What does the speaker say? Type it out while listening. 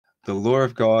The Law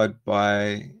of God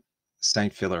by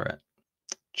Saint Philaret,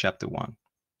 Chapter 1.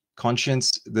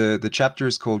 Conscience. The chapter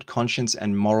is called Conscience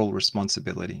and Moral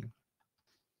Responsibility.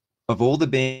 Of all the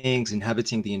beings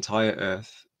inhabiting the entire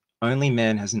earth, only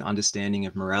man has an understanding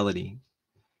of morality.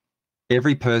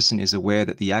 Every person is aware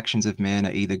that the actions of man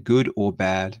are either good or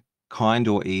bad, kind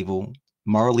or evil,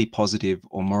 morally positive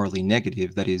or morally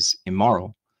negative, that is,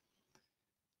 immoral.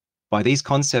 By these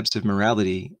concepts of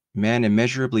morality, man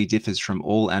immeasurably differs from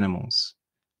all animals.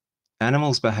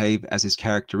 Animals behave as is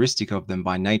characteristic of them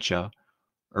by nature,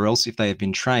 or else if they have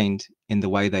been trained in the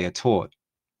way they are taught.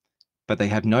 But they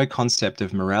have no concept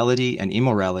of morality and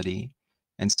immorality,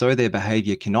 and so their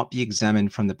behavior cannot be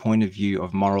examined from the point of view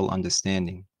of moral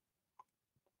understanding.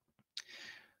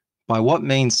 By what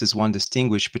means does one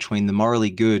distinguish between the morally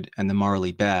good and the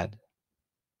morally bad?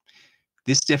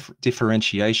 This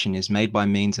differentiation is made by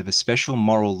means of a special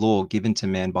moral law given to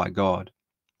man by God.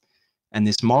 And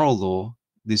this moral law,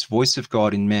 this voice of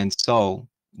God in man's soul,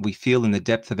 we feel in the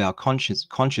depth of our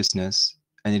consciousness,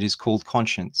 and it is called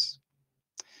conscience.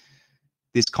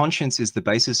 This conscience is the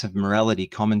basis of morality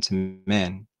common to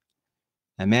man.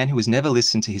 A man who has never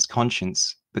listened to his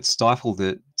conscience, but stifled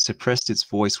it, suppressed its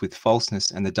voice with falseness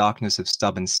and the darkness of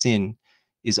stubborn sin,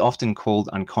 is often called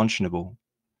unconscionable.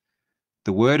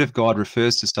 The word of God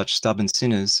refers to such stubborn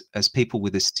sinners as people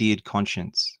with a steered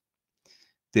conscience.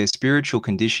 Their spiritual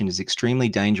condition is extremely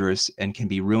dangerous and can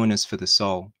be ruinous for the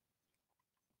soul.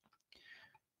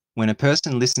 When a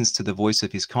person listens to the voice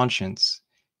of his conscience,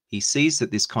 he sees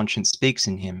that this conscience speaks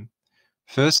in him,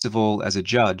 first of all as a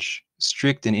judge,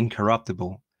 strict and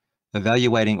incorruptible,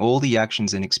 evaluating all the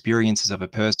actions and experiences of a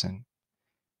person.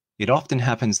 It often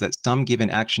happens that some given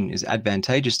action is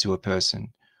advantageous to a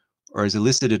person, or has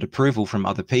elicited approval from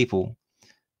other people,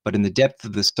 but in the depth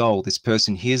of the soul, this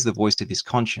person hears the voice of his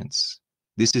conscience.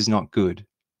 This is not good.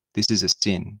 This is a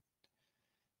sin.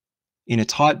 In a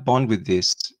tight bond with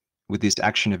this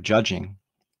action of judging,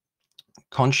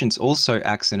 conscience also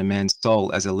acts in a man's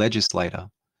soul as a legislator.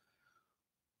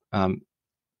 A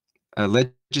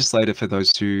legislator, for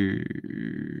those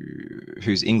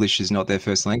whose English is not their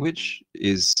first language,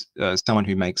 is someone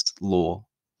who makes law,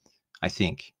 I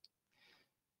think.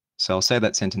 So I'll say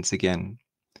that sentence again.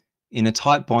 In a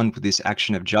tight bond with this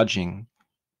action of judging,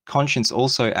 conscience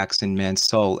also acts in man's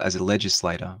soul as a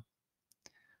legislator.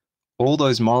 All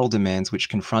those moral demands which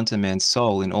confront a man's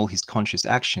soul in all his conscious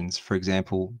actions, for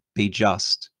example, be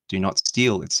just, do not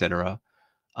steal, etc.,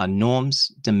 are norms,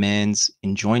 demands,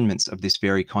 enjoinments of this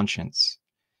very conscience.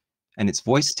 And its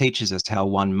voice teaches us how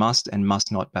one must and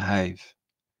must not behave.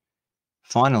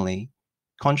 Finally,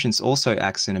 conscience also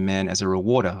acts in a man as a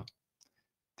rewarder.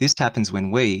 This happens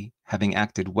when we, having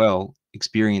acted well,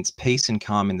 experience peace and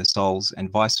calm in the souls,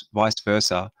 and vice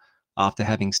versa. After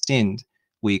having sinned,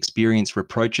 we experience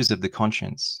reproaches of the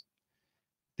conscience.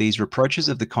 These reproaches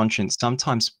of the conscience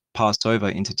sometimes pass over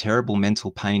into terrible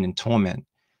mental pain and torment,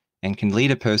 and can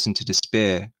lead a person to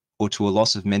despair or to a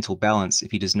loss of mental balance if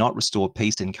he does not restore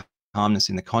peace and calmness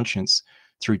in the conscience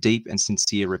through deep and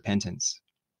sincere repentance.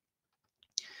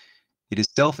 It is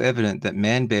self-evident that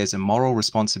man bears a moral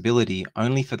responsibility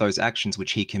only for those actions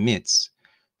which he commits,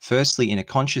 firstly in a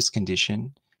conscious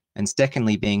condition, and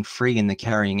secondly being free in the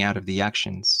carrying out of the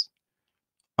actions.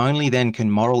 Only then can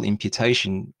moral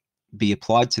imputation be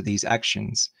applied to these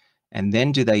actions, and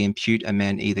then do they impute a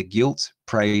man either guilt,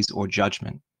 praise, or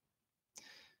judgment.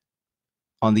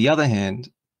 On the other hand,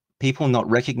 people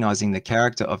not recognizing the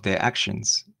character of their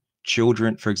actions,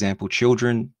 children, for example,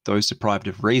 children, those deprived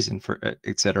of reason,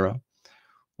 etc.,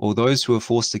 or those who are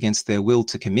forced against their will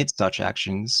to commit such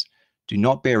actions, do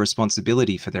not bear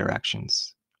responsibility for their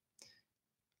actions.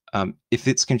 If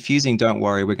it's confusing, don't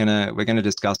worry. We're gonna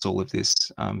discuss all of this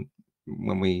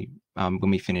when we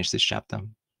finish this chapter.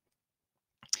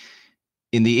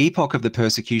 In the epoch of the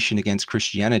persecution against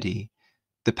Christianity,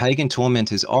 the pagan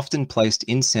tormentors often placed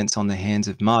incense on the hands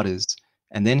of martyrs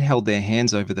and then held their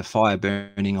hands over the fire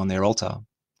burning on their altar.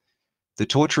 The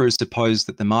torturers supposed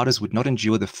that the martyrs would not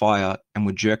endure the fire and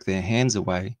would jerk their hands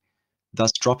away,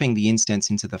 thus dropping the incense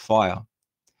into the fire.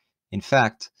 In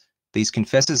fact, these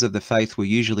confessors of the faith were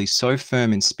usually so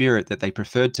firm in spirit that they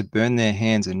preferred to burn their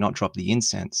hands and not drop the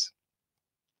incense.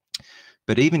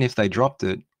 But even if they dropped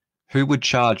it, who would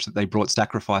charge that they brought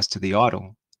sacrifice to the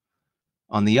idol?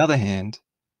 On the other hand,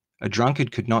 a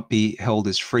drunkard could not be held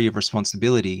as free of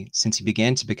responsibility, since he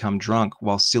began to become drunk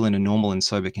while still in a normal and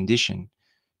sober condition,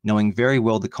 knowing very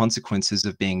well the consequences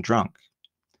of being drunk.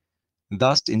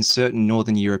 Thus, in certain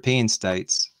Northern European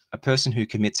states, a person who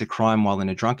commits a crime while in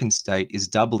a drunken state is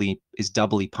doubly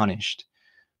punished,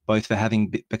 both for having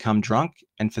become drunk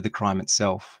and for the crime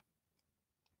itself.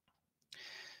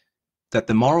 That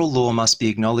the moral law must be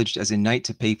acknowledged as innate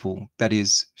to people, that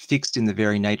is, fixed in the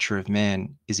very nature of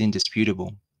man, is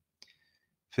indisputable.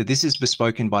 For this is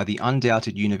bespoken by the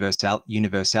undoubted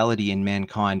universality in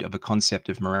mankind of a concept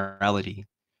of morality.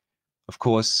 Of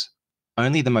course,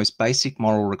 only the most basic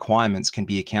moral requirements can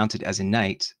be accounted as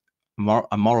innate,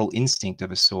 a moral instinct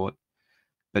of a sort,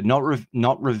 but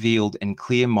not revealed in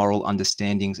clear moral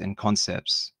understandings and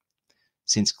concepts,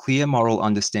 since clear moral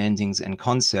understandings and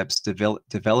concepts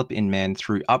develop in man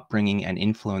through upbringing and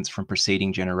influence from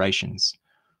preceding generations,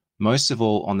 most of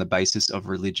all on the basis of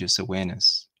religious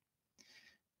awareness.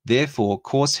 Therefore,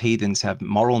 coarse heathens have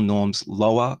moral norms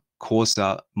lower,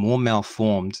 coarser, more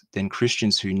malformed than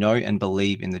Christians who know and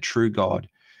believe in the true God,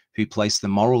 who place the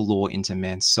moral law into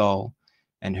man's soul,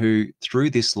 and who, through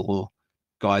this law,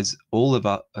 guides all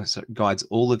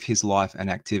of his life and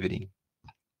activity.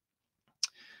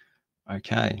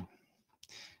 Okay.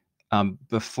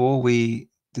 Before we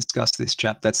discuss this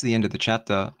chapter, that's the end of the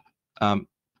chapter.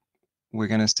 We're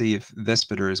going to see if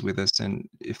Vesper is with us and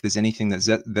if there's anything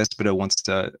that Vesper wants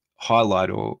to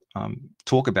highlight or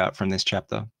talk about from this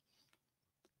chapter.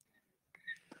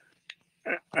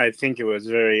 I think it was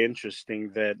very interesting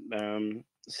that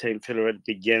St. Philaret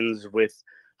begins with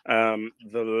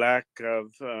the lack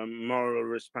of moral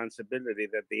responsibility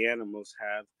that the animals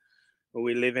have.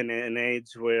 We live in an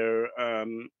age where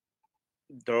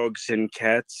dogs and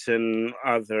cats and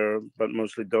but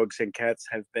mostly dogs and cats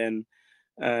have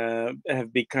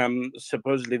become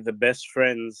supposedly the best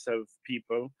friends of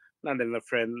people. Not in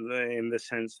the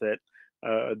sense that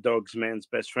a dog's man's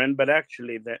best friend, but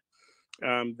actually that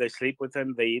they sleep with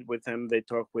them, they eat with them, they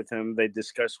talk with them, they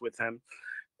discuss with them.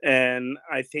 And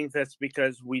I think that's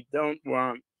because we don't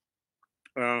want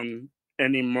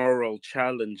any moral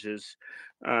challenges.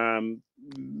 Um,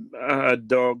 a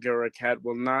dog or a cat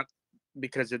will not,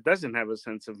 because it doesn't have a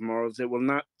sense of morals, it will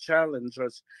not challenge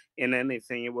us in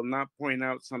anything. It will not point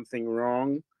out something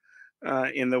wrong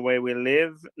in the way we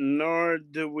live, nor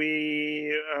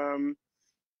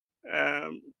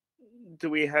um, do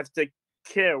we have to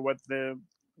care what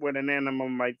an animal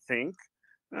might think,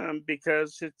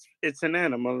 because it's an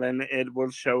animal and it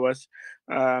will show us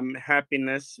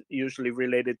happiness, usually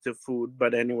related to food.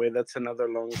 But anyway, that's another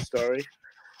long story.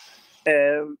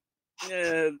 Um,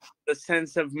 the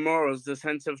sense of morals, the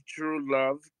sense of true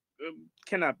love,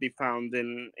 cannot be found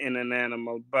in an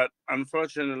animal. But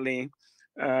unfortunately,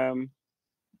 um,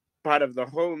 part of the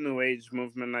whole New Age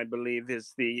movement, I believe,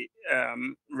 is the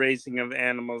raising of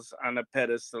animals on a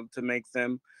pedestal to make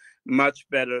them much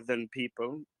better than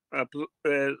people.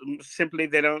 Simply,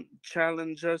 they don't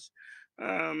challenge us.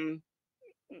 Um,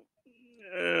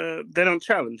 they don't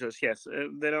challenge us. Yes,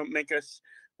 they don't make us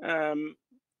um,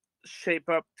 shape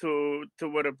up to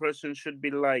what a person should be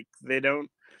like. They don't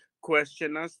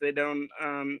question us. They don't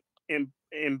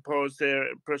impose their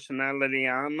personality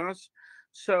on us.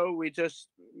 So we just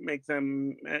make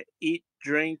them eat,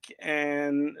 drink,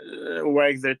 and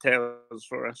wag their tails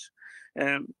for us.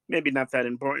 Maybe not that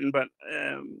important, but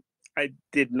I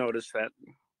did notice that.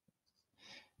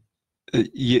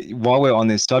 While we're on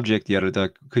this subject, Yerida,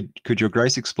 could Your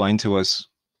Grace explain to us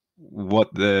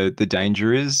what the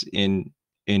danger is in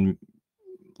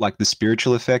like the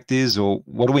spiritual effect is, or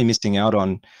what are we missing out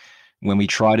on when we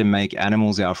try to make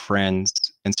animals our friends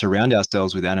and surround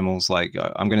ourselves with animals? Like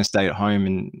I'm going to stay at home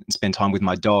and spend time with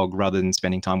my dog rather than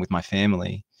spending time with my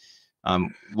family.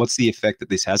 What's the effect that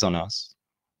this has on us?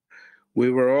 We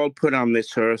were all put on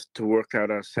this earth to work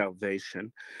out our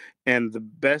salvation. And the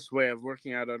best way of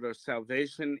working out our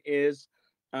salvation is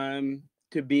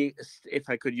to be, if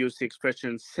I could use the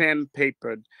expression,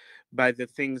 sandpapered by the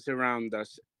things around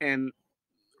us. And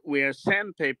we are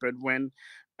sandpapered when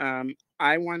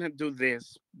I want to do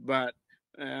this, but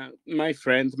my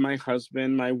friend, my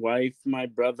husband, my wife, my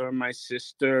brother, my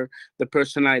sister, the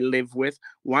person I live with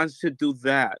wants to do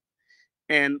that.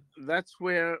 And that's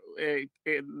where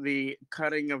the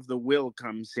cutting of the will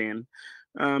comes in.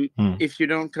 If you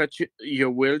don't cut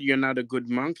your will, you're not a good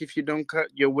monk. If you don't cut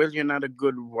your will, you're not a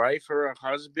good wife or a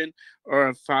husband or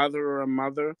a father or a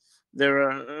mother.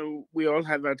 We all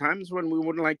have our times when we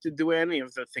wouldn't like to do any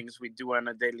of the things we do on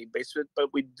a daily basis,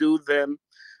 but we do them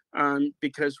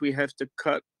because we have to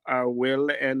cut our will,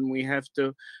 and we have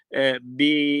to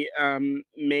be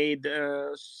made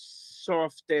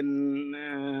soft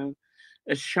and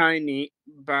shiny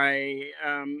by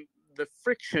the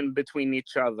friction between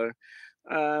each other.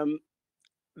 Um,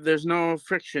 there's no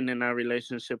friction in our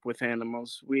relationship with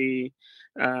animals.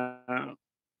 Uh,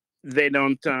 they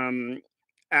don't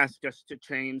ask us to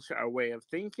change our way of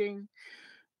thinking,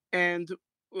 and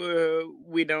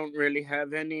we don't really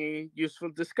have any useful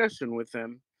discussion with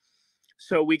them.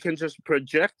 So we can just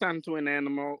project onto an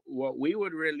animal what we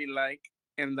would really like,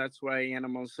 and that's why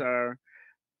animals are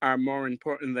more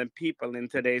important than people in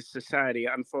today's society,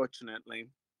 unfortunately.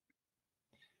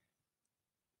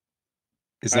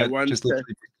 Is I that once, just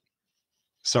literally?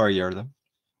 Sorry, Yerda.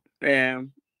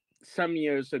 some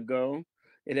years ago,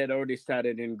 it had already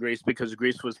started in Greece because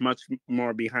Greece was much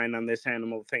more behind on this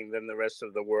animal thing than the rest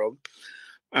of the world.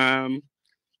 Um,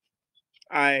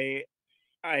 I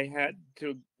I had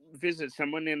to visit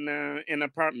someone in an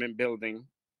apartment building.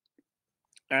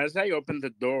 As I opened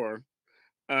the door,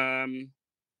 um,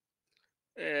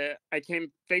 I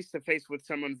came face to face with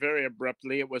someone very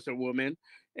abruptly. It was a woman,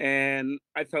 and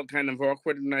I felt kind of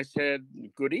awkward. And I said,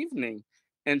 "Good evening,"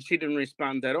 and she didn't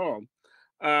respond at all.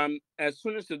 As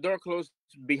soon as the door closed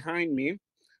behind me,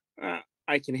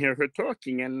 I can hear her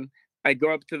talking, and I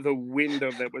go up to the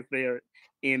window that was there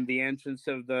in the entrance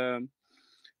of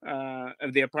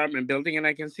the apartment building, and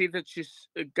I can see that she's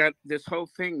got this whole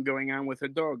thing going on with her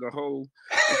dog, a whole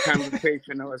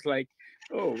conversation. I was like,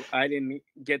 "Oh, I didn't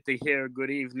get to hear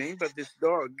good evening, but this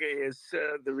dog is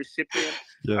the recipient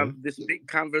Yeah. of this big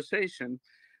conversation."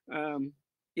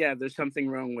 Yeah, there's something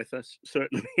wrong with us,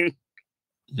 certainly.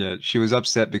 Yeah, she was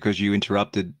upset because you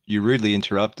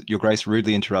your Grace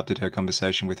rudely interrupted her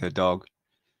conversation with her dog.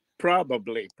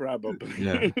 Probably.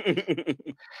 Yeah.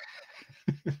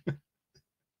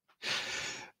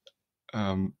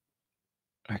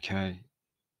 Okay.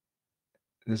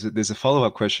 There's a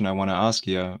follow-up question I want to ask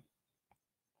you.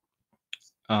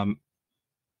 Um,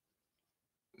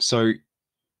 so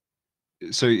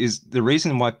is the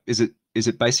reason why is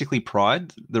it basically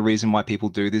pride? The reason why people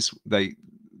do this, they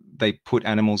put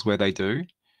animals where they do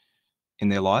in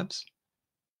their lives?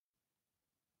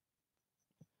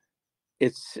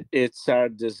 It's our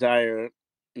desire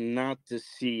not to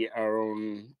see our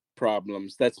own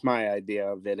problems. That's my idea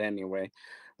of it anyway.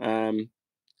 Um,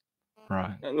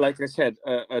 Right. like I said,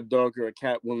 a dog or a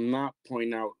cat will not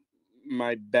point out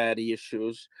my bad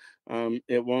issues.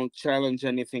 It won't challenge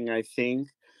anything I think.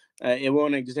 It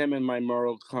won't examine my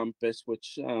moral compass,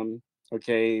 which,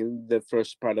 okay, the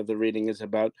first part of the reading is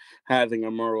about having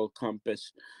a moral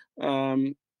compass.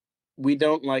 Um, we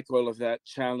don't like all of that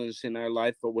challenge in our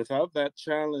life, but without that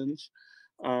challenge,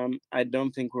 I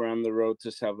don't think we're on the road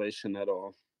to salvation at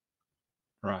all.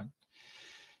 Right.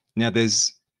 Now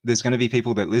there's going to be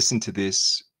people that listen to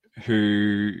this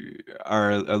who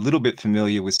are a little bit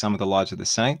familiar with some of the lives of the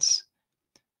saints,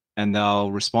 and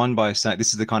they'll respond by saying,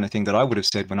 this is the kind of thing that I would have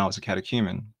said when I was a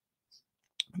catechumen.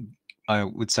 I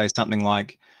would say something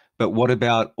like, but what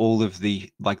about all of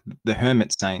the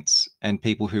hermit saints and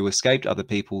people who escaped other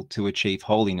people to achieve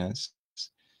holiness?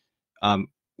 Um,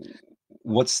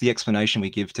 what's the explanation we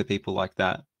give to people like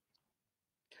that?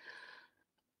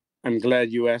 I'm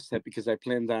glad you asked that because I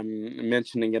planned on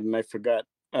mentioning it and I forgot.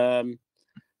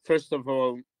 First of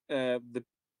all, the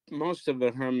most of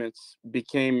the hermits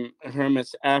became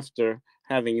hermits after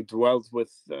having dwelt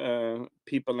with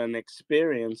people and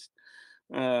experienced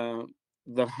uh,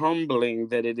 the humbling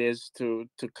that it is to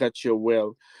cut your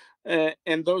will.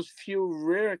 And those few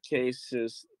rare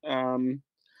cases,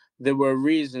 there were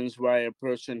reasons why a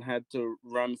person had to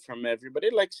run from everybody,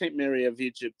 like Saint Mary of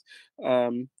Egypt.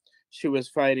 Um, she was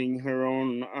fighting her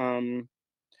own Right.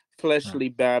 fleshly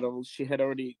battle. She had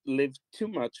already lived too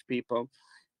much people,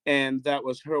 and that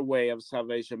was her way of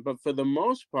salvation. But for the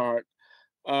most part,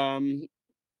 um,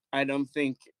 I don't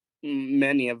think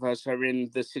many of us are in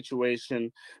the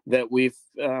situation that we've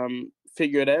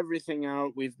figured everything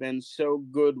out. We've been so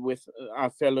good with our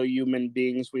fellow human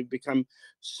beings. We've become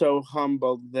so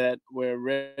humbled that we're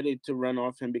ready to run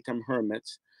off and become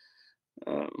hermits.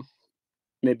 Uh,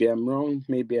 Maybe I'm wrong.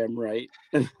 Maybe I'm right.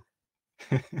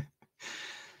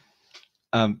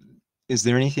 Um, is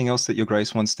there anything else that Your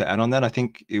Grace wants to add on that? I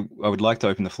think I would like to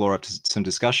open the floor up to some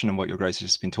discussion on what Your Grace has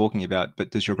just been talking about,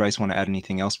 but does Your Grace want to add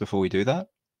anything else before we do that?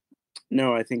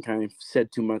 No, I think I've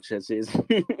said too much as is.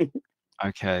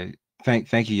 Okay.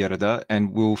 Thank you, Yerida.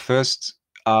 And we'll first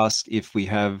ask if we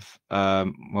have,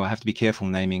 well, I have to be careful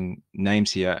naming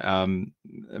names here,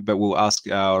 but we'll ask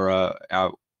our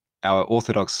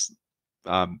Orthodox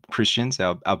Christians,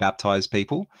 our baptized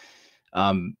people.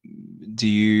 Do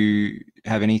you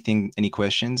have any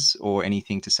questions or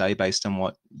anything to say based on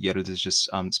what Yerida has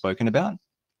just spoken about?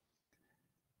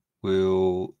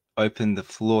 We'll open the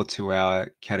floor to our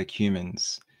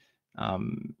catechumens.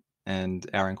 And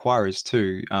our inquiries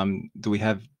too.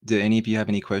 Do any of you have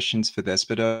any questions for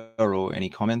Despota or any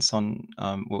comments on,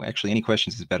 well, actually any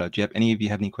questions is better. Do you have any of you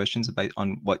have any questions about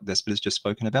on what Despota's just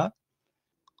spoken about?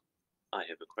 I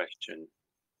have a question.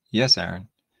 Yes, Aaron.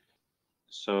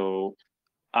 So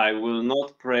I will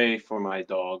not pray for my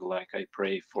dog like I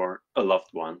pray for a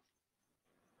loved one.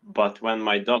 But when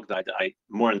my dog died, I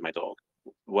mourned my dog.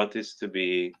 What is to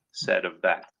be said of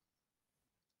that?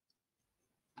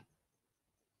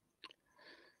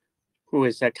 Who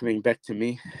is that coming back to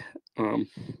me?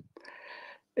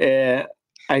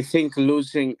 I think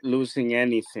losing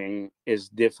anything is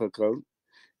difficult,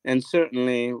 and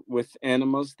certainly with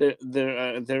animals,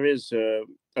 there is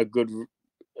a good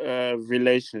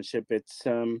relationship. It's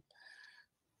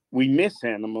we miss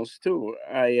animals too.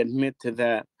 I admit to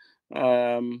that.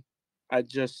 I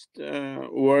just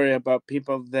worry about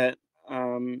people that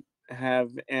have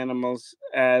animals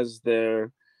um,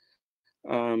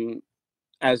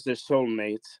 as their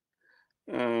soulmates.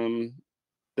 Um,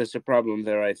 there's a problem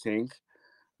there, I think.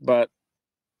 But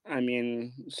I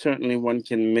mean, certainly one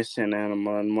can miss an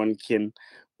animal, and one can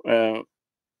uh,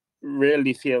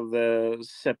 really feel the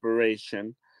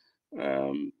separation.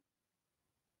 Um,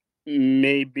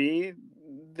 Maybe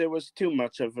there was too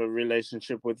much of a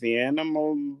relationship with the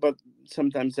animal, but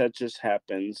sometimes that just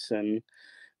happens. And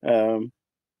um,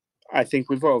 I think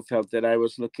we've all felt that. I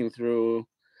was looking through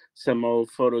some old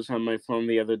photos on my phone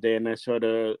the other day, and I saw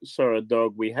a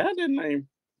dog we had, and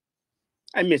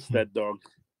I missed that dog.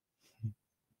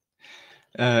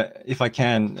 If I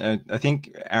can, I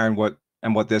think Aaron,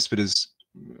 what Despot is,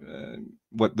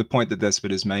 what the point that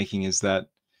Despot is making is that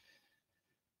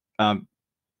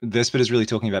Despot is really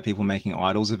talking about people making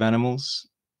idols of animals.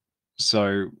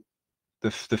 So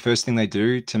the first thing they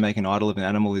do to make an idol of an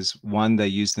animal is, one, they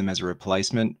use them as a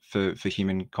replacement for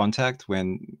human contact.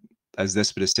 When, as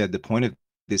Despot has said, the point of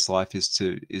this life is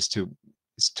to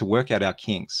work out our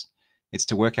kinks. It's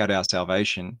to work out our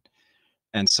salvation.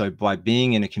 And so by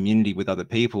being in a community with other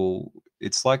people,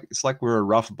 it's like we're a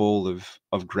rough ball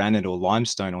of granite or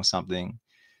limestone or something,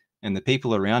 and the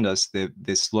people around us,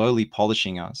 they're slowly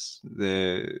polishing us.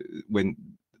 When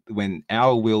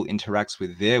our will interacts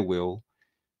with their will,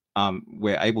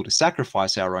 we're able to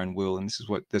sacrifice our own will. And this is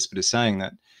what Despot is saying,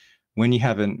 that when you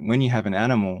have an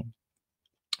animal,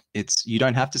 you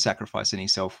don't have to sacrifice any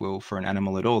self-will for an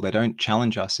animal at all. They don't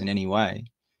challenge us in any way.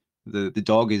 The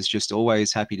dog is just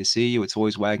always happy to see you. It's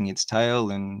always wagging its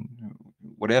tail and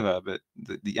whatever. But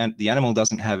the animal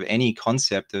doesn't have any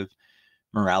concept of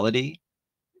morality.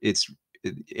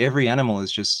 Every animal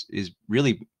is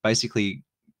really basically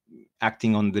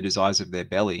acting on the desires of their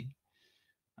belly.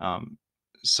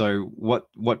 So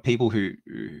what people who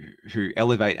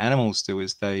elevate animals do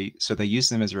is they use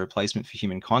them as a replacement for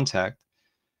human contact.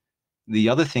 The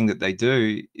other thing that they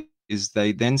do is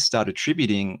they then start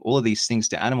attributing all of these things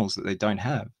to animals that they don't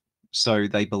have. So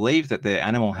they believe that their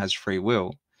animal has free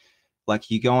will. Like,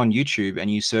 you go on YouTube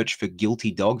and you search for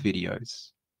guilty dog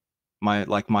videos. My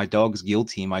dog's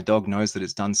guilty. My dog knows that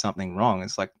it's done something wrong.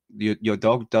 It's like your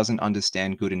dog doesn't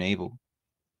understand good and evil.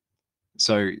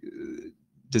 So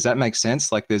does that make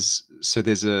sense? Like, there's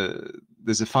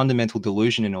a fundamental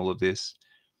delusion in all of this,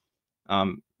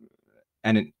 and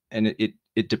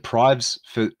it deprives,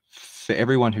 for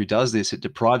everyone who does this, it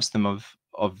deprives them of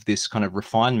this kind of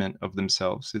refinement of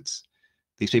themselves.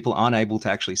 These people aren't able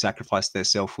to actually sacrifice their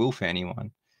self-will for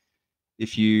anyone.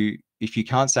 If you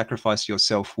can't sacrifice your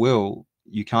self-will,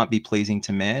 you can't be pleasing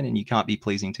to man, and you can't be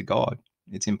pleasing to God.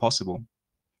 It's impossible.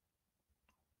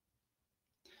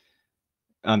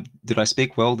 Did I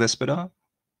speak well, Despota?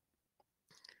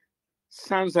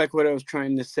 Sounds like what I was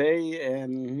trying to say,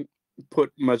 and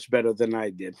put much better than I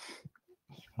did.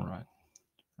 Right.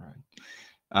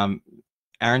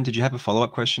 Aaron, did you have a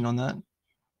follow-up question on that?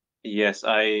 Yes,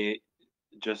 I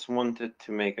just wanted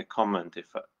to make a comment,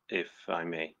 if I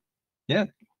may. Yeah,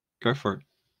 go for it.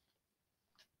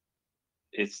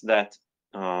 It's that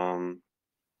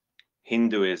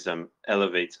Hinduism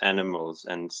elevates animals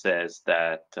and says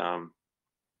that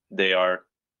they are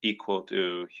equal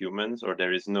to humans, or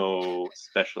there is no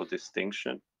special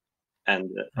distinction,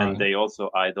 and they also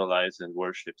idolize and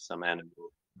worship some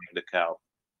animal, like the cow.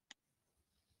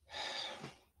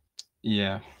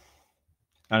 Yeah,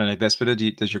 I don't know, Despota,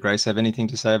 does your Grace have anything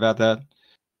to say about that?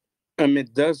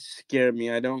 It does scare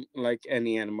me. I don't like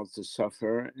any animal to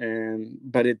suffer,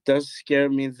 but it does scare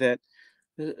me that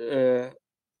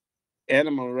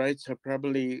animal rights are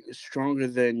probably stronger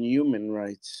than human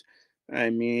rights. I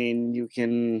mean, you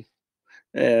can,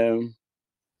 and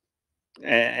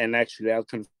actually, I'll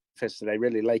confess that I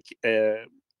really like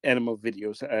animal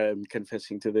videos. I'm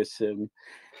confessing to this.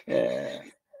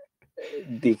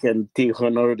 Deacon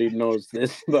Tijon already knows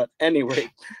this, but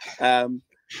anyway,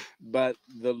 but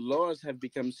the laws have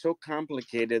become so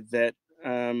complicated that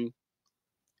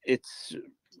it's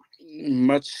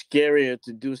much scarier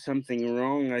to do something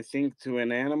wrong, I think, to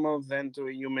an animal than to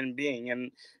a human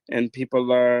being, and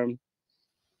people are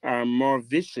more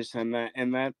vicious, and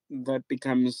that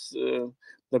becomes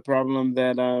the problem,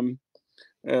 that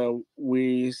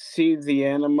we see the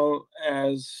animal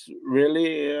as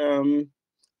really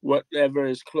whatever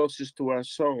is closest to our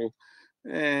soul,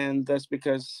 and that's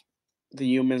because the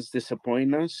humans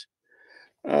disappoint us.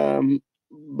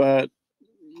 But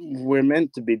we're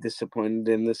meant to be disappointed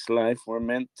in this life. We're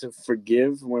meant to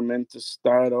forgive. We're meant to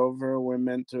start over. We're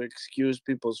meant to excuse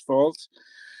people's faults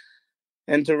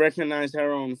and to recognize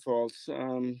our own faults.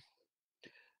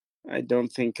 I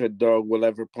don't think a dog will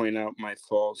ever point out my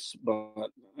faults, but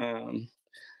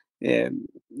yeah,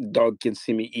 dog can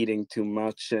see me eating too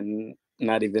much and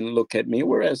not even look at me,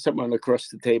 whereas someone across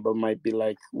the table might be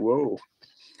like, whoa.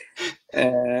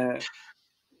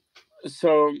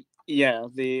 So yeah,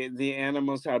 the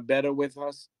animals are better with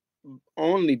us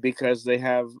only because they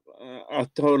have a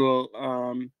total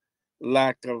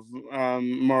lack of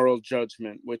moral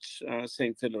judgment, which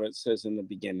Saint Philaret says in the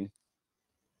beginning.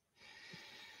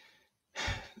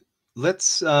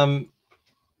 Let's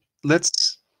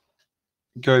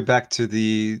go back to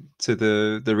the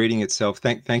reading itself.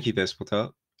 Thank you,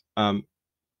 Vesperta.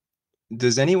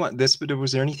 Does anyone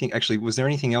was there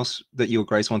anything else that Your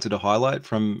Grace wanted to highlight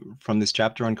from this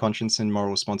chapter on conscience and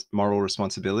moral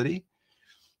responsibility?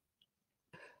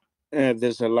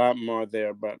 There's a lot more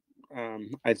there, but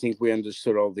I think we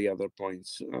understood all the other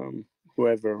points.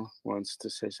 Whoever wants to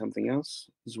say something else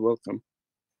is welcome.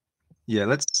 Yeah,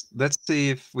 let's see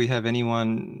if we have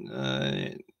anyone.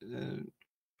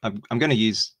 I'm going to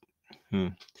use.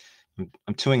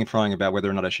 I'm toing and froing about whether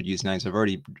or not I should use names. I've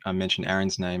already mentioned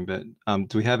Aaron's name, but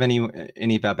do we have any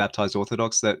of our baptized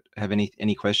Orthodox that have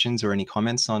any questions or any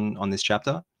comments on this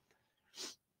chapter?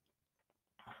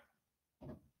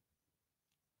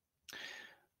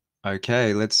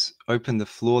 Okay, let's open the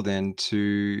floor then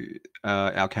to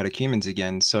our catechumens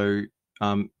again. So,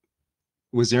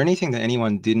 was there anything that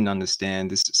anyone didn't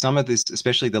understand? Some of this,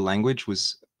 especially the language,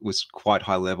 was quite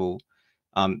high level.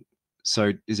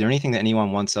 So, is there anything that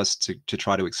anyone wants us to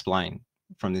try to explain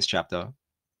from this chapter?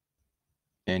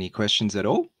 Any questions at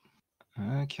all?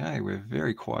 Okay, we're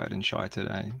very quiet and shy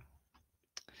today.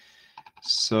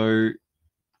 So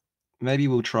maybe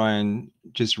we'll try and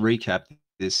just recap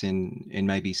this in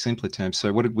maybe simpler terms.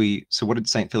 So what did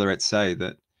Saint Philaret say?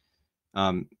 That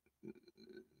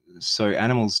so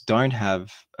animals don't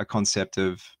have a concept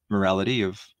of morality,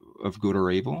 of good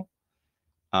or evil.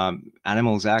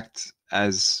 Animals act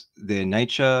as their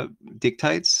nature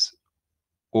dictates,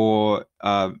 or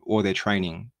their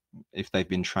training, if they've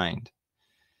been trained.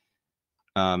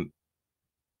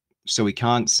 So we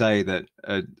can't say that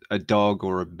a dog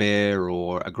or a bear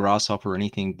or a grasshopper or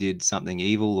anything did something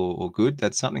evil or good.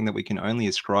 That's something that we can only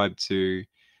ascribe to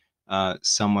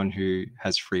someone who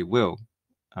has free will,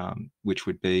 which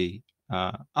would be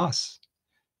us.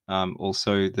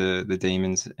 Also, the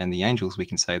demons and the angels, we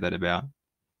can say that about.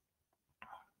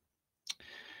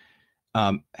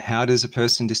 How does a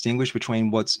person distinguish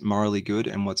between what's morally good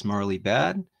and what's morally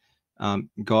bad?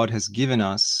 God has given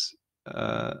us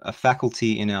a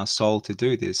faculty in our soul to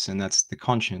do this, and that's the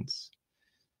conscience.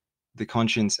 The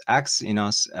conscience acts in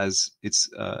us as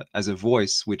a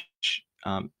voice which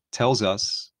tells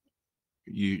us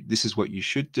this is what you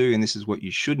should do and this is what you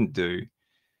shouldn't do.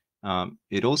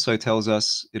 It also tells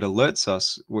us, it alerts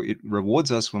us, it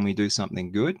rewards us when we do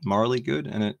something good, morally good,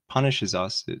 and it punishes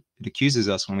us, it accuses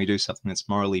us when we do something that's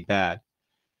morally bad.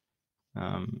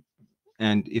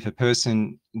 And if a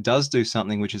person does do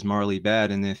something which is morally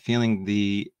bad and they're feeling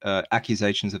the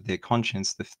accusations of their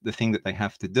conscience, the thing that they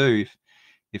have to do,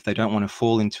 if they don't want to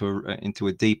fall into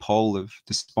a deep hole of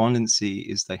despondency,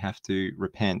 is they have to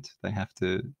repent. They have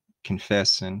to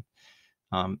confess and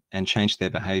change their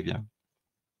behavior.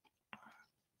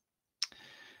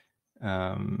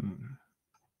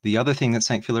 The other thing that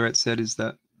Saint Philaret said is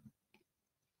that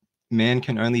man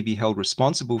can only be held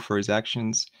responsible for his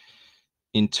actions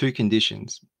in two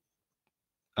conditions.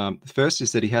 The first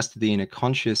is that he has to be in a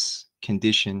conscious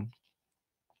condition,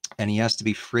 and he has to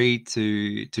be free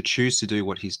to choose to do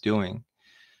what he's doing.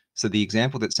 So the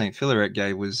example that Saint Philaret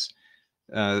gave was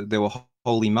there were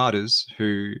holy martyrs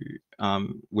who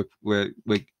were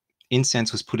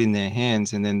incense was put in their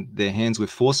hands, and then their hands were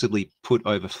forcibly put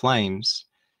over flames,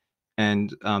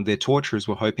 and their torturers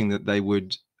were hoping that they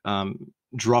would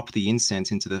drop the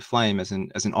incense into the flame as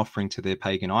an offering to their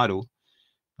pagan idol.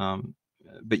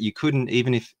 But you couldn't,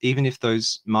 even if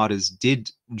those martyrs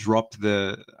did drop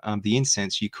the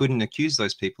incense, you couldn't accuse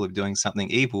those people of doing something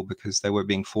evil because they were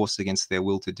being forced against their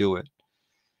will to do it.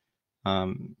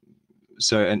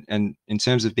 so and in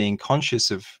terms of being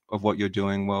conscious of what you're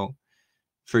doing, well,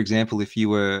 for example, if you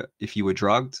were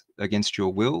drugged against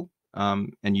your will,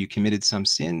 and you committed some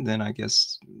sin, then I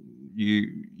guess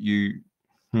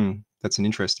that's an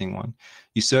interesting one.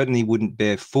 You certainly wouldn't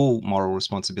bear full moral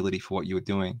responsibility for what you were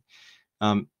doing.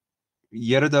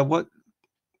 Yerida, what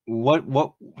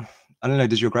I don't know,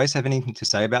 does your grace have anything to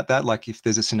say about that? Like if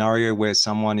there's a scenario where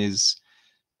someone is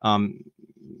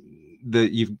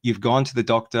you've gone to the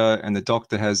doctor and the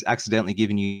doctor has accidentally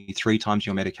given you 3 times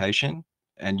your medication,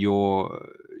 and you're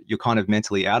kind of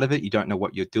mentally out of it, you don't know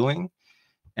what you're doing,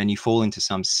 and you fall into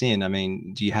some sin. I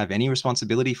mean, do you have any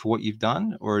responsibility for what you've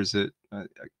done, or is it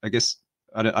I guess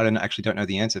I don't know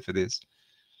the answer for this.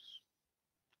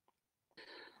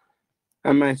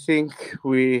 I think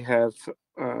we have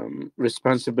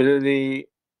responsibility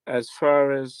as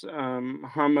far as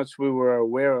how much we were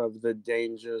aware of the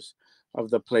dangers of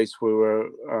the place we were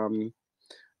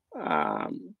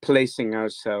placing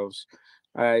ourselves.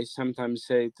 I sometimes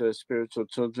say to spiritual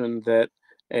children that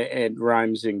it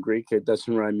rhymes in Greek, it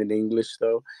doesn't rhyme in English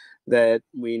though, that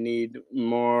we need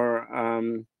more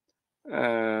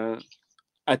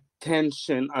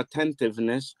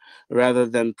attentiveness rather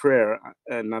than prayer.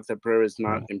 Not that prayer is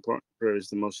not important. Prayer is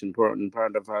the most important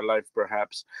part of our life,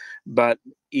 perhaps. But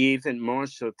even more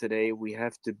so today, we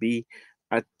have to be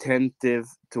attentive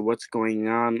to what's going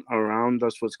on around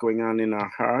us, what's going on in our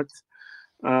hearts.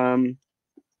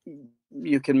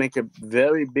 You can make a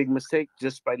very big mistake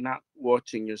just by not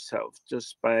watching yourself,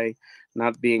 just by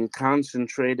not being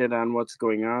concentrated on what's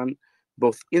going on,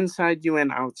 both inside you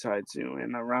and outside you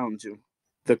and around you.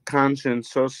 The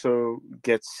conscience also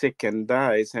gets sick and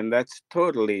dies, and that's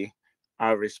totally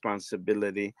our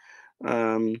responsibility.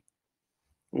 When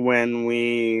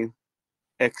we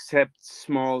accept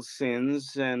small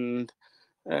sins and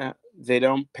they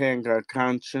don't pang our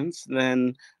conscience,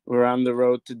 then we're on the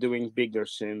road to doing bigger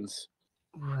sins.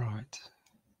 Right.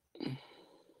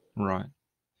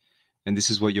 And this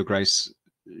is what your grace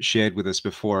shared with us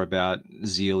before about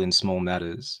zeal in small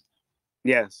matters.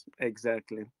 Yes,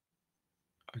 exactly.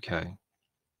 Okay.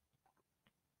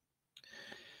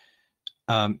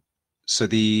 So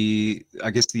I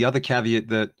guess the other caveat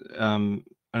that I don't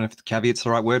know if the caveat's the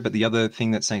right word, but the other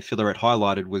thing that St. Philaret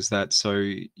highlighted was that so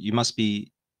you must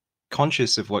be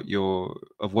conscious of what you're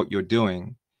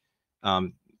doing.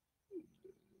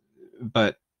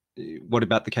 But what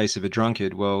about the case of a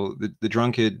drunkard? Well, the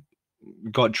drunkard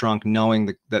got drunk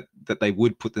knowing that they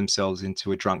would put themselves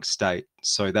into a drunk state,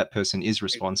 so that person is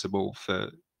responsible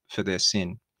for their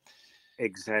sin.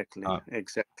 Exactly.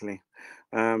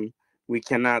 We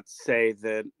cannot say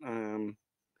that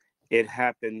it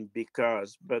happened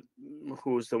because, but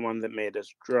who's the one that made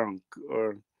us drunk?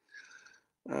 Or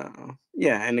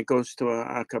and it goes to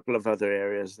a couple of other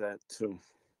areas that too.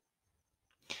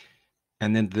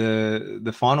 And then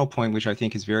the final point, which I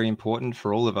think is very important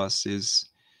for all of us, is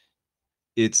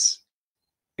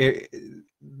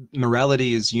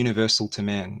morality is universal to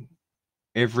man.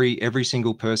 Every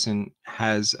single person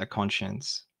has a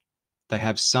conscience. They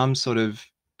have some sort of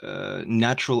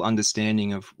natural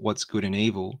understanding of what's good and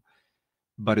evil,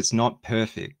 but it's not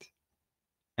perfect.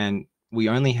 And you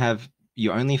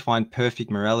only find perfect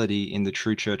morality in the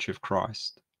true Church of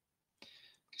Christ.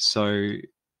 So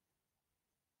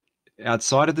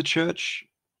outside of the church,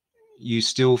 you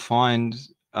still find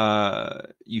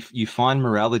you find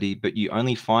morality, but you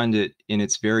only find it in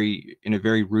a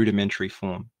very rudimentary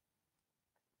form.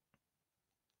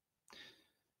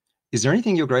 Is there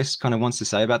anything your grace kind of wants to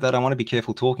say about that? I want to be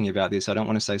careful talking about this. I don't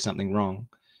want to say something wrong.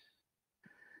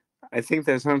 I think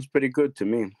that sounds pretty good to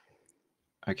me.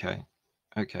 Okay,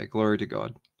 glory to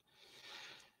God.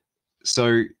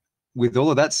 So with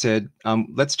all of that said,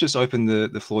 let's just open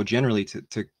the floor generally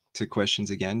to questions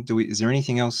again. Is there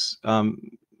anything else? Do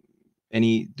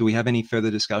we have any further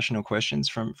discussion or questions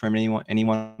from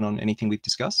anyone on anything we've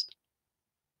discussed?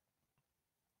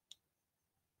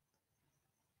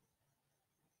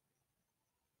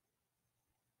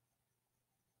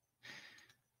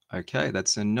 Okay,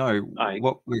 that's a no.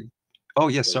 Oh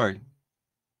yes, sorry.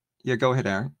 Yeah, go ahead,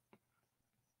 Aaron.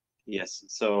 Yes,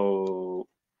 so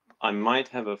I might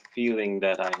have a feeling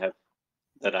that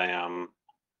I am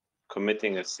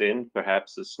committing a sin,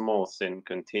 perhaps a small sin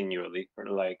continually, or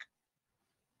like,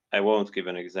 I won't give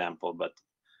an example, but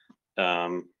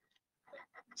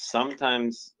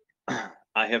sometimes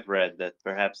I have read that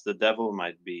perhaps the devil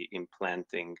might be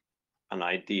implanting an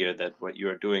idea that what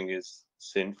you're doing is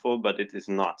sinful, but it is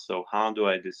not. So how do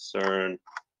I discern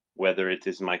whether it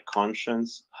is my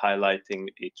conscience highlighting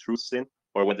a true sin,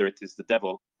 or whether it is the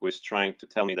devil who is trying to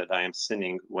tell me that I am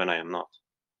sinning when I am not?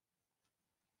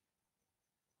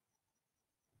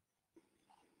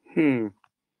 Hmm.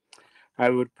 I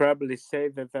would probably say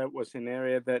that that was an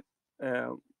area that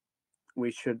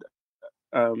we should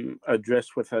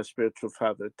address with our spiritual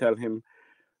father. Tell him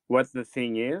what the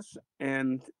thing is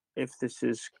and if this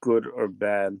is good or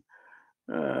bad.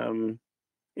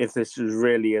 If this is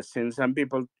really a sin. Some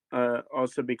people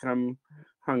also become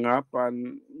hung up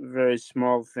on very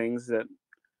small things that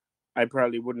I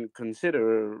probably wouldn't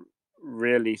consider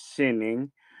really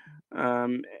sinning.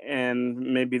 And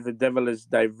maybe the devil is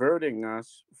diverting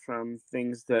us from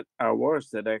things that are worse,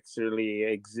 that actually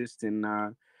exist in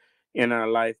our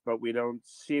life, but we don't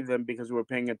see them because we're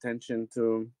paying attention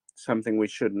to something we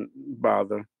shouldn't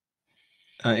bother.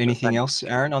 Anything else,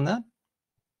 Aaron, on that?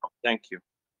 Thank you.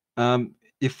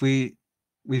 If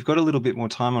we've got a little bit more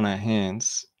time on our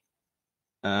hands,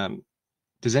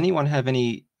 does anyone have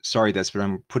any? Sorry, Desper,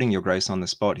 I'm putting Your Grace on the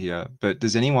spot here, but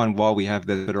does anyone, while we have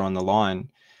Desper on the line,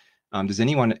 does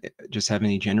anyone just have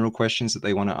any general questions that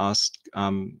they want to ask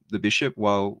the bishop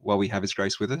while we have His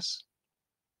Grace with us?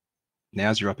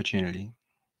 Now's your opportunity,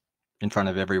 in front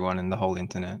of everyone and the whole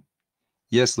internet.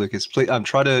 Yes, Lucas, please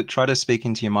try to speak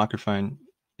into your microphone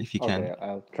if you can. Okay,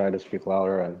 I'll try to speak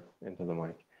louder and into the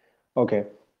mic. Okay,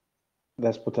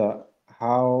 Despota,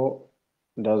 how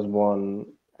does one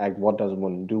act? What does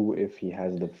one do if he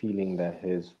has the feeling that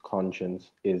his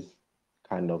conscience is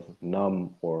kind of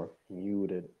numb or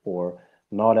muted or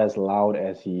not as loud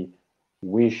as he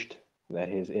wished that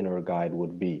his inner guide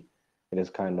would be? It is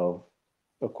kind of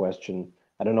a question.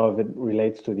 I don't know if it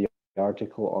relates to the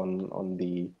article on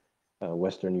the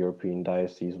Western European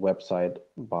Diocese website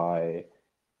by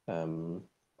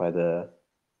the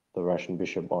Russian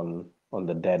bishop on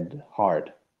the dead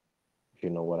heart, if you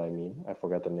know what I mean. I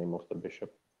forgot the name of the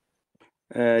bishop.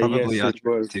 Probably Yes, it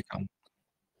was. Tikhon.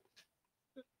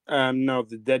 No,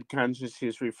 the dead conscience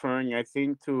is referring, I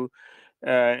think, to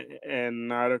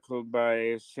an article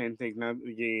by Saint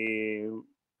Ignatius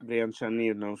the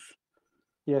Ancaninos.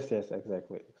 Yes,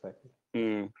 exactly.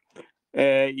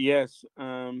 Yes,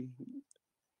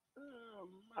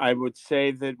 I would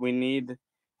say that we need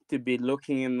to be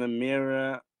looking in the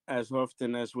mirror as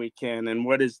often as we can. And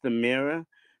what is the mirror?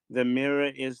 The mirror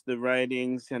is the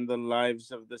writings and the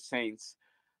lives of the saints.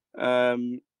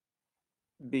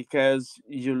 Because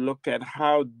you look at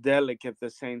how delicate the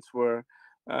saints were.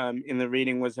 In the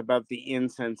reading was about the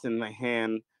incense in the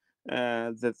hand,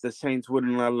 that the saints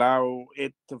wouldn't allow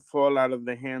it to fall out of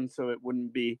the hand so it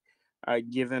wouldn't be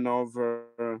given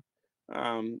over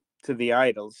to the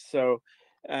idols. So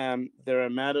there are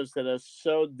matters that are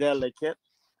so delicate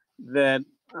that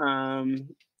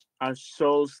our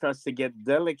soul starts to get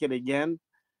delicate again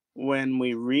when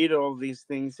we read all these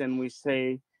things and we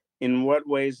say, in what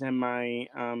ways am I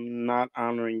not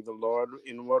honoring the Lord?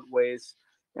 In what ways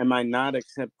am I not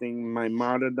accepting my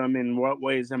martyrdom? In what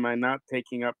ways am I not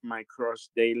taking up my cross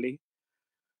daily?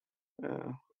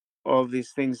 All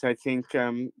these things, I think,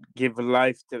 give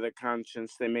life to the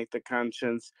conscience. They make the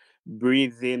conscience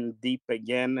breathe in deep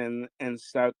again and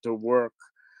start to work.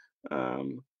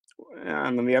 And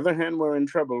on the other hand, we're in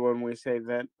trouble when we say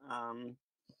that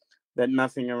that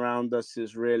nothing around us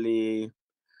is really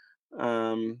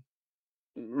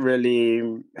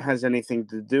has anything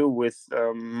to do with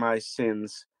my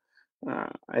sins.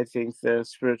 I think the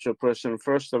spiritual person,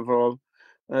 first of all,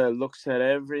 looks at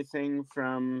everything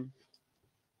from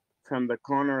the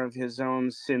corner of his own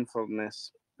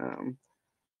sinfulness.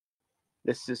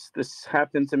 This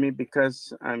happened to me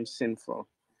because I'm sinful.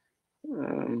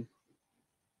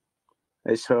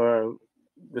 I saw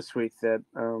this week that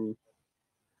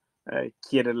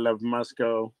Kirill of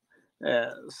Moscow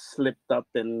slipped up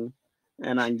and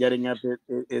on getting up,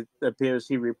 it appears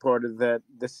he reported that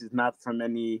this is not from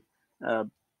any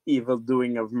evil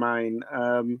doing of mine.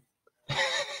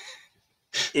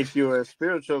 If you're a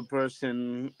spiritual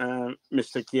person,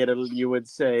 Mr. Kirill, you would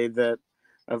say that,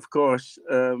 of course,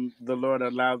 the Lord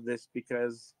allowed this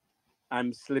because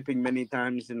I'm slipping many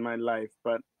times in my life.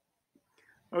 But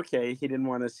okay, he didn't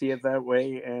want to see it that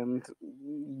way, and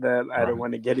that I don't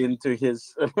want to get into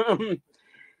his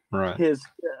his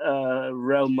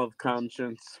realm of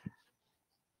conscience.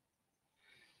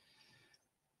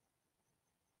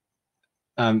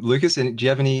 Lucas, do you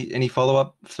have any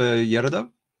follow-up for Yerda?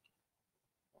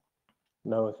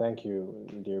 No, thank you,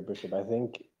 dear Bishop. I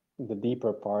think the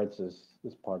deeper parts is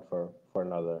part for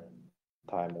another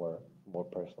time or more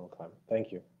personal time.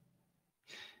 Thank you.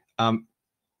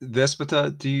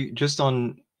 Vespita, do you, just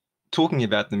on talking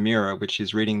about the mirror, which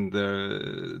is reading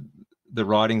the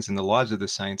writings and the lives of the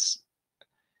saints,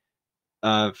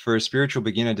 for a spiritual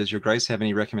beginner, does Your Grace have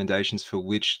any recommendations for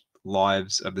which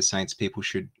lives of the saints people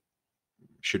should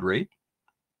read?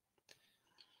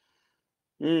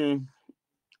 Mm,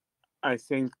 I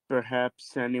think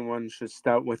perhaps anyone should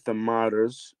start with the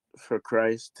martyrs for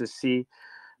Christ to see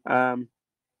um,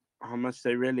 how much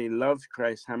they really loved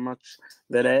Christ, how much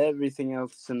that everything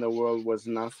else in the world was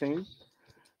nothing.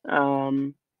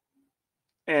 Um,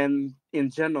 and in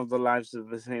general, the lives of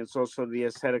the saints, also the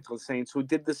ascetical saints who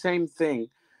did the same thing.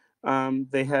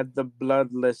 They had the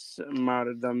bloodless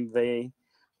martyrdom. They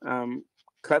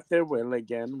cut their will,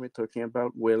 again, we're talking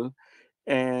about will,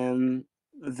 and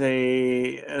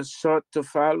they sought to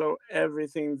follow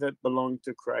everything that belonged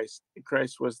to Christ.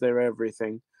 Christ was their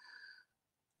everything.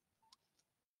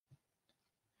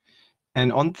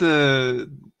 And on the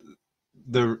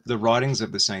writings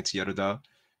of the saints, Yerida,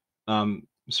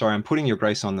 sorry, I'm putting your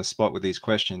grace on the spot with these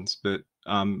questions, but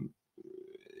I'm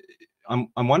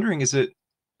wondering, is it,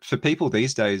 for people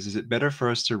these days, is it better for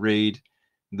us to read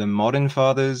the modern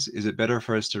fathers? Is it better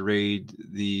for us to read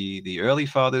the early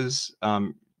fathers?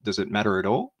 Does it matter at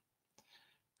all?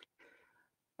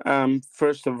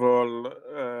 First of all,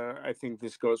 I think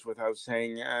this goes without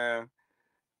saying.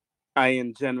 I,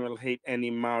 in general, hate any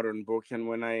modern book, and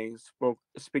when I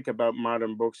speak about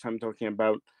modern books, I'm talking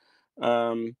about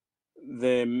um,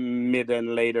 the mid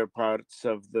and later parts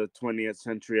of the 20th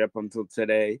century up until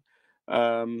today,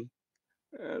 um,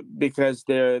 because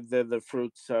they're the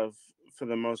fruits of, for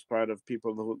the most part, of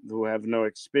people who have no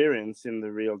experience in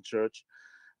the real church.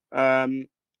 Um,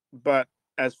 but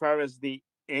as far as the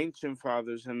ancient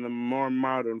fathers and the more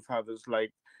modern fathers,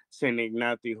 like Saint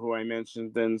Ignatius, who I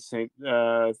mentioned, and Saint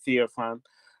Theophan,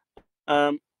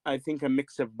 I think a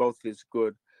mix of both is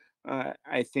good.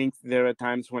 I think there are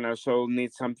times when our soul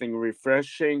needs something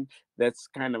refreshing that's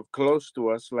kind of close to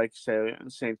us, like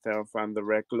Saint Theophan the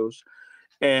Recluse.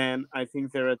 And I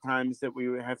think there are times that we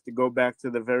have to go back to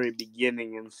the very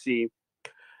beginning and see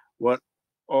what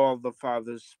all the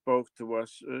fathers spoke to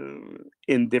us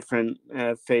in different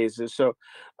phases. So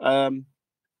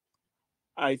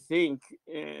I think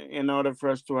in order for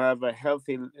us to have a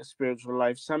healthy spiritual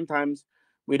life, sometimes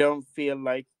we don't feel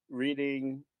like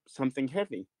reading something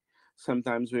heavy.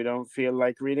 Sometimes we don't feel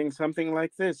like reading something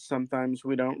like this. Sometimes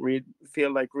we don't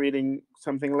feel like reading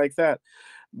something like that.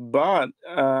 But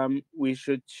we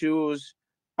should choose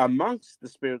amongst the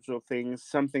spiritual things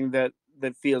something that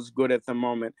feels good at the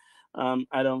moment.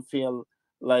 I don't feel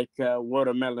like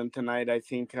watermelon tonight. I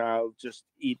think I'll just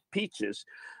eat peaches.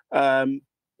 Um,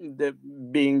 the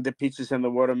being the peaches and the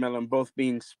watermelon both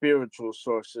being spiritual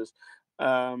sources,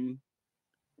 um,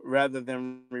 rather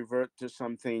than revert to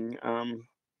something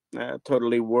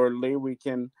totally worldly. We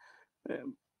can uh,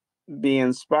 be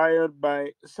inspired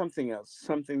by something else,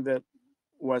 something that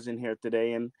wasn't here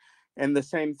today. And the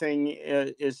same thing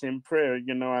is in prayer.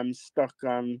 You know, I'm stuck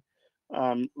on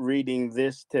reading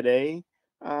this today,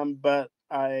 but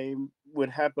I would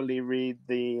happily read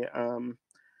the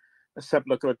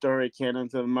supplicatory canon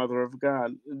to the Mother of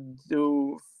God.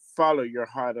 Do follow your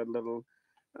heart a little.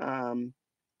 Um,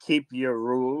 Keep your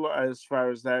rule as far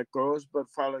as that goes, but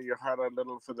follow your heart a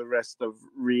little for the rest of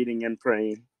reading and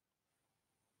praying.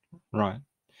 Right.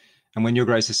 And when your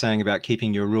grace is saying about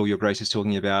keeping your rule, your grace is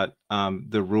talking about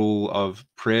the rule of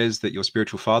prayers that your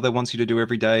spiritual father wants you to do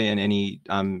every day, and any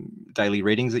daily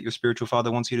readings that your spiritual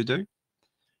father wants you to do.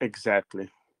 Exactly.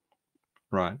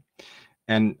 Right.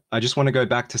 And I just want to go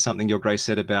back to something your grace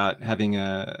said about having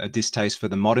a distaste for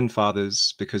the modern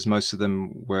fathers because most of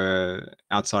them were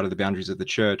outside of the boundaries of the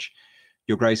church.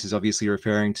 Your grace is obviously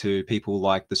referring to people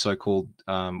like the so-called,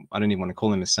 I don't even want to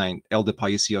call him a saint, Elder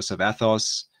Paisios of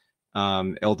Athos,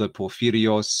 Elder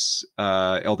Porphyrios,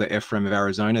 Elder Ephraim of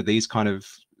Arizona, these kind of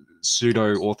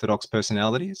pseudo-Orthodox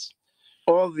personalities.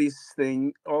 All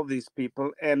these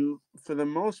people, and for the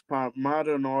most part,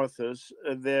 modern authors,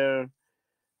 they're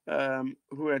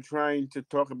who are trying to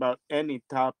talk about any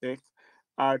topic,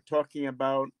 are talking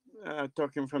about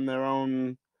talking from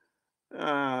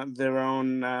uh, their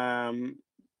own um,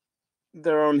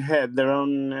 their own head, their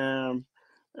own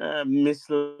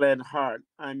misled heart.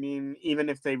 I mean, even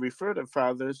if they refer to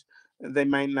fathers, they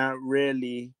might not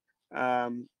really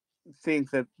um,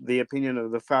 think that the opinion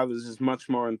of the fathers is much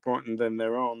more important than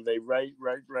their own. They write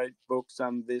books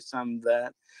on this, on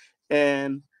that,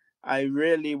 and I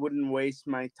really wouldn't waste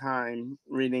my time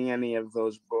reading any of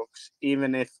those books,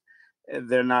 even if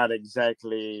they're not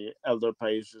exactly Elder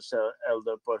Paisios or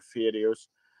Elder Porphyrios.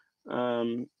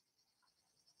 Um,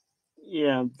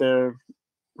 yeah, they're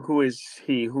who is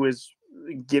he? Who is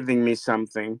giving me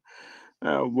something?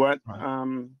 Uh, what Right.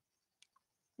 um,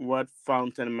 what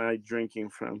fountain am I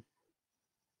drinking from?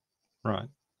 Right.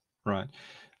 Right.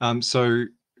 So,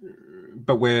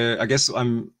 but where I guess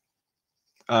I'm,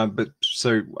 but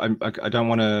so I don't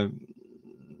want to.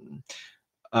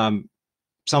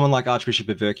 someone like Archbishop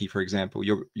Averki, for example,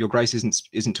 your Grace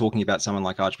isn't talking about someone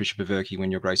like Archbishop Averki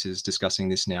when your Grace is discussing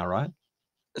this now, right?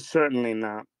 Certainly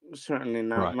not. Certainly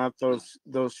not. Right. Not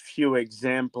those few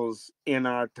examples in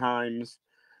our times.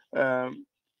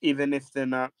 Even if they're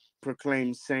not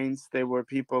proclaimed saints, they were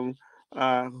people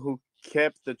who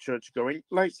kept the church going,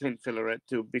 like Saint Philaret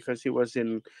too, because he was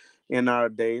in our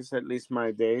days, at least my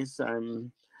days.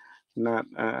 I'm not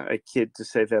a kid to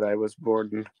say that I was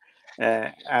born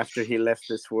after he left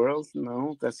this world.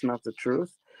 No, that's not the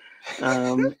truth.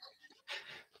 They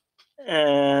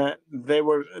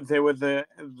were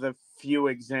the few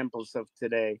examples of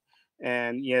today,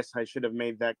 and yes, I should have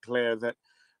made that clear that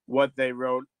what they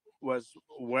wrote was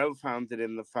well founded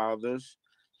in the fathers,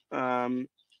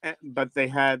 but they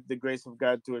had the grace of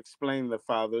God to explain the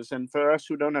fathers. And for us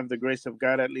who don't have the grace of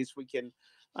God, at least we can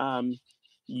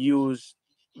use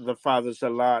the fathers a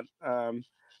lot.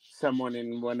 Someone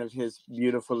in one of his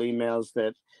beautiful emails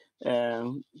that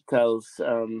tells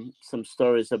some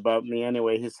stories about me.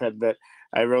 Anyway, he said that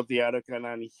I wrote the article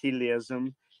on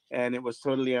Heliasm, and it was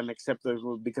totally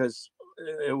unacceptable because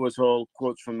it was all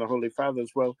quotes from the Holy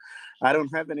Fathers. Well, I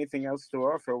don't have anything else to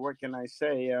offer. What can I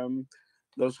say?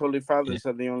 Those Holy Fathers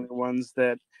are the only ones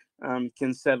that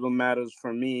can settle matters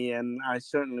for me, and I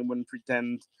certainly wouldn't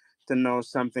pretend to know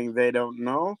something they don't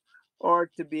know, or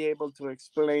to be able to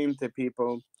explain to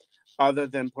people other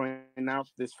than pointing out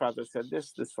this father said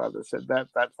this father said that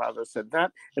father said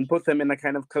that, and put them in a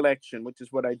kind of collection, which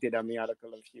is what I did on the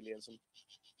article of Heliasm.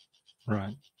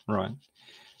 Right, right.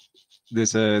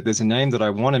 There's a name that I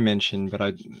want to mention,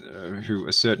 but who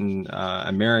a certain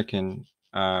American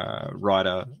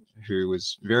writer who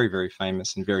was very, very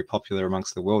famous and very popular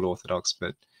amongst the world Orthodox,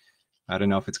 but I don't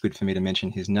know if it's good for me to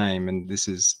mention his name. And this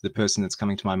is the person that's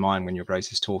coming to my mind when your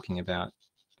Grace is talking about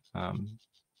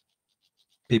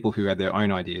people who had their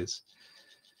own ideas.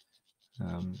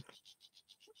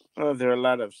 Oh, there are a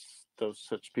lot of those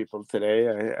such people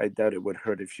today. I doubt it would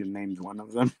hurt if you named one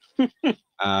of them.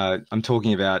 I'm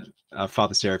talking about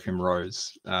Father Seraphim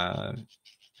Rose,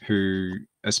 who,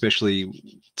 especially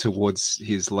towards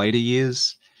his later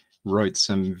years, wrote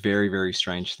some very, very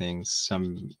strange things,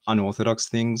 some unorthodox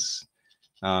things.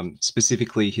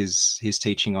 Specifically, his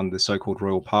teaching on the so-called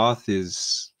royal path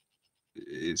is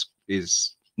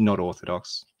not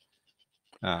orthodox.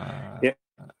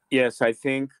 Yes, I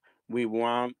think we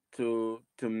want to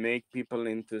make people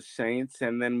into saints,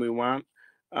 and then we want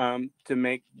to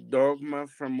make dogma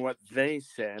from what they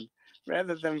said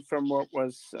rather than from what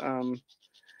was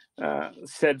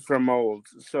said from old.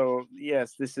 So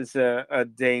yes, this is a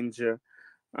danger.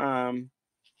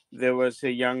 There was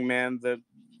a young man that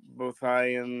both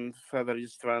I and Father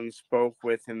Istvan spoke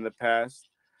with in the past,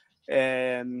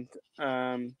 and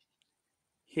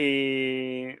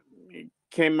he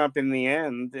came up in the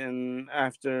end, and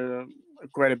after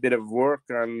quite a bit of work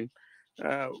on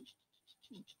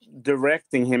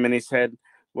directing him, and he said,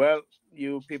 well,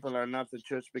 you people are not the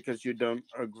church because you don't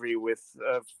agree with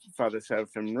Father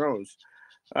Seraphim Rose.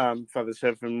 Father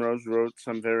Seraphim Rose wrote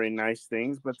some very nice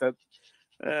things, but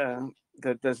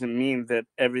that doesn't mean that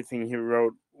everything he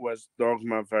wrote was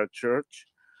dogma of our church.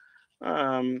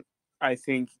 I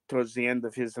think towards the end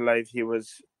of his life, he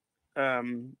was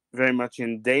very much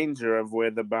in danger of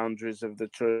where the boundaries of the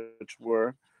church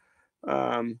were.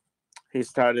 He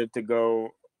started to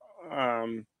go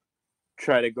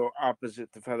try to go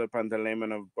opposite to Father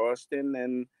Pantaleimon of Boston,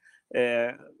 and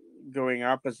going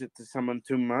opposite to someone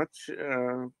too much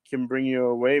can bring you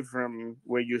away from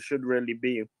where you should really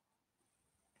be.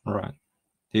 Right.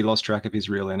 He lost track of his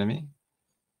real enemy.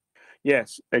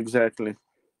 Yes, exactly.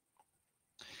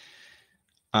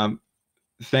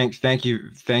 Thank you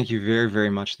very,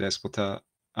 very much, Despota.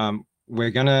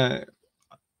 We're gonna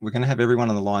have everyone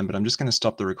on the line, but I'm just gonna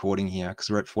stop the recording here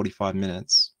because we're at 45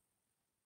 minutes.